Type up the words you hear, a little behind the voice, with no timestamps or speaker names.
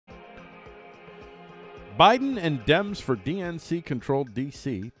Biden and Dems for DNC-Controlled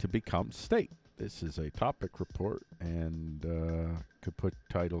D.C. to become state. This is a topic report, and could put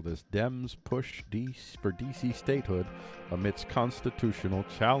titled as Dems push for D.C. statehood amidst constitutional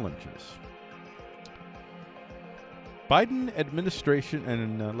challenges. Biden administration,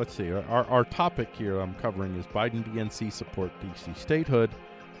 and let's see, our topic here I'm covering is Biden DNC support D.C. statehood.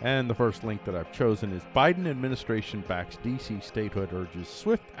 And the first link that I've chosen is Biden administration backs D.C. statehood, urges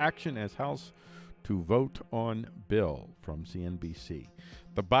swift action as House to vote on bill, from CNBC.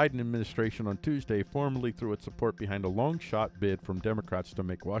 The Biden administration on Tuesday formally threw its support behind a long-shot bid from Democrats to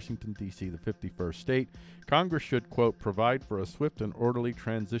make Washington, D.C. the 51st state. Congress should, quote, provide for a swift and orderly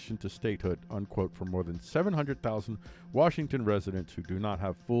transition to statehood, unquote, for more than 700,000 Washington residents who do not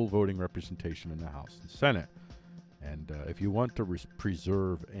have full voting representation in the House and Senate. And if you want to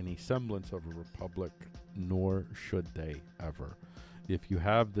preserve any semblance of a republic, nor should they ever. If you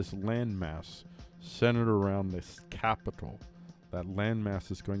have this landmass centered around this capital, that landmass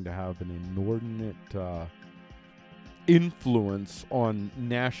is going to have an inordinate influence on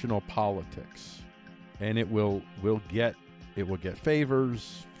national politics, and it will get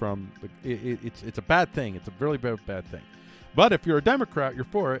favors from it's a bad thing. It's a really bad thing. But if you're a Democrat, you're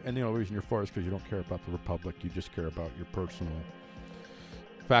for it, and the only reason you're for it is because you don't care about the republic. You just care about your personal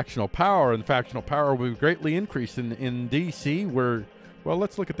factional power, and factional power will be greatly increased in D.C., where, well,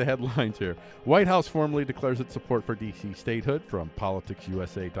 let's look at the headlines here. White House formally declares its support for D.C. statehood, from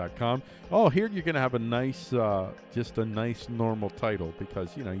politicsusa.com. Oh, here you're going to have a nice, just a nice normal title,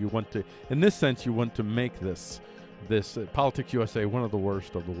 because, you know, you want to, in this sense, you want to make this Politics USA one of the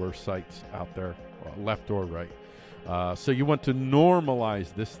worst sites out there, left or right. So you want to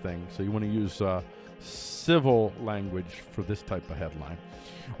normalize this thing. So you want to use civil language for this type of headline.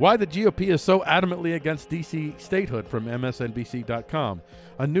 Why the GOP is so adamantly against D.C. statehood, from MSNBC.com.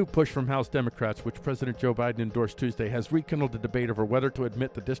 A new push from House Democrats, which President Joe Biden endorsed Tuesday, has rekindled the debate over whether to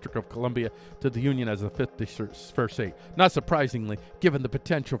admit the District of Columbia to the Union as a 51st state. Not surprisingly, given the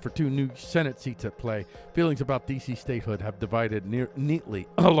potential for 2 new Senate seats at play, feelings about D.C. statehood have divided neatly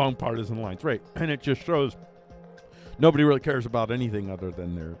along partisan lines. Right, and it just shows nobody really cares about anything other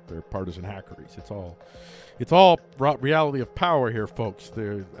than their partisan hackeries. It's all reality of power here, folks.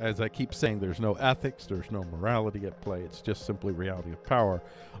 As I keep saying, there's no ethics, there's no morality at play. It's just simply reality of power.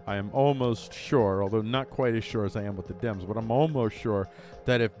 I am almost sure, although not quite as sure as I am with the Dems, but I'm almost sure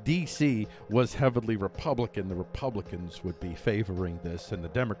that if D.C. was heavily Republican, the Republicans would be favoring this, and the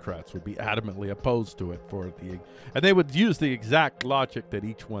Democrats would be adamantly opposed to it. And they would use the exact logic that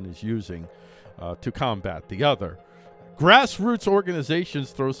each one is using to combat the other. Grassroots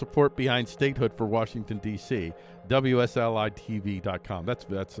organizations throw support behind statehood for Washington, D.C. WSLITV.com. That's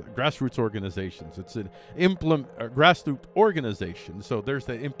grassroots organizations. It's an grassroots organization. So there's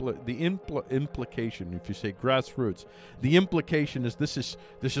the implication. If you say grassroots, the implication is this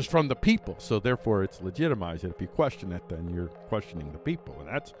is from the people. So therefore, it's legitimized. And if you question it, then you're questioning the people,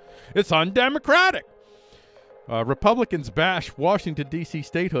 and it's undemocratic. Republicans bash Washington, D.C.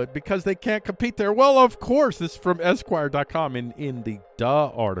 statehood because they can't compete there. Well, of course, this is from Esquire.com in the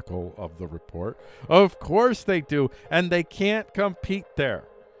article of the report. Of course they do, and they can't compete there.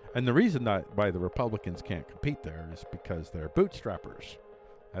 And the reason why the Republicans can't compete there is because they're bootstrappers.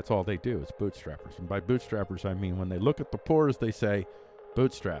 That's all they do is bootstrappers. And by bootstrappers, I mean when they look at the poor, they say,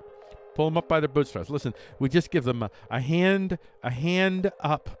 bootstrap. Pull them up by their bootstraps. Listen, we just give them a hand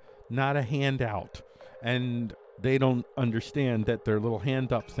up, not a handout. And they don't understand that their little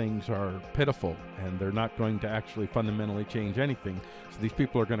hand-up things are pitiful, and they're not going to actually fundamentally change anything. So these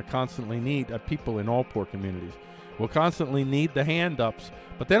people are going to constantly need, people in all poor communities will constantly need the hand-ups,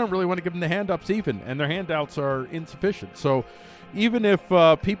 but they don't really want to give them the hand-ups even, and their handouts are insufficient. So even if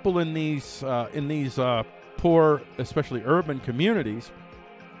people in these poor, especially urban communities,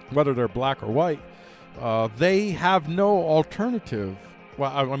 whether they're black or white, they have no alternative.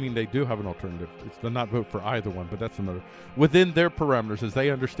 Well, I mean, they do have an alternative. It's to not vote for either one, but that's another. Within their parameters, as they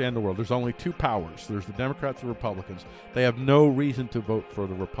understand the world, there's only 2 powers. There's the Democrats and Republicans. They have no reason to vote for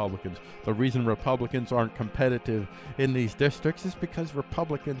the Republicans. The reason Republicans aren't competitive in these districts is because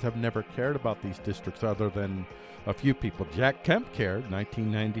Republicans have never cared about these districts other than a few people. Jack Kemp cared,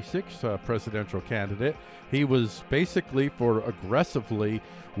 1996 presidential candidate. He was basically for aggressively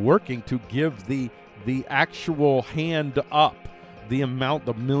working to give the actual hand up, the amount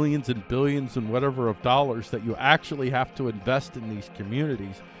of millions and billions and whatever of dollars that you actually have to invest in these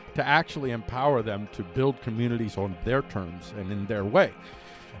communities to actually empower them to build communities on their terms and in their way.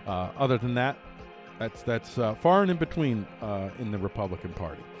 Other than that, that's far and in between in the Republican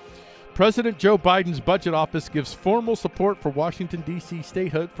Party. President Joe Biden's budget office gives formal support for Washington, D.C.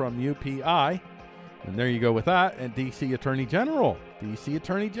 statehood, from UPI. And there you go with that. And D.C. Attorney General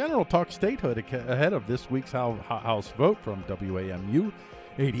talks statehood ahead of this week's House vote from WAMU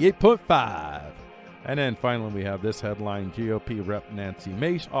 88.5. And then finally we have this headline: GOP Rep Nancy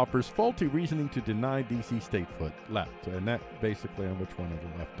Mace offers faulty reasoning to deny D.C. statehood left. And that basically, on which one of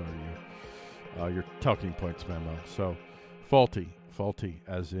the left are you? Your talking points memo. So faulty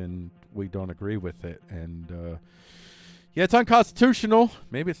as in we don't agree with it. And yeah, it's unconstitutional.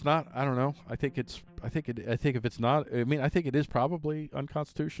 Maybe it's not. I don't know. I think if it's not, I think it is probably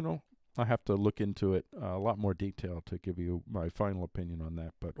unconstitutional. I have to look into it a lot more detail to give you my final opinion on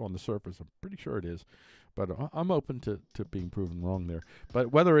that. But on the surface, I'm pretty sure it is. But I'm open to being proven wrong there.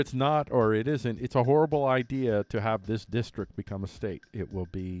 But whether it's not or it isn't, it's a horrible idea to have this district become a state. It will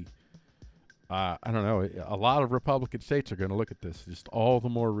be, I don't know, a lot of Republican states are going to look at this. Just all the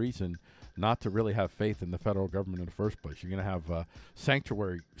more reason not to really have faith in the federal government in the first place. You're going to have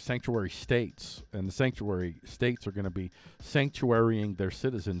sanctuary states, and the sanctuary states are going to be sanctuarying their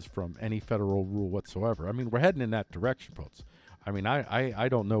citizens from any federal rule whatsoever. I mean, we're heading in that direction, folks. I mean, I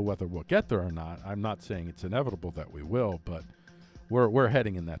don't know whether we'll get there or not. I'm not saying it's inevitable that we will, but we're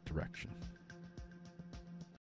heading in that direction.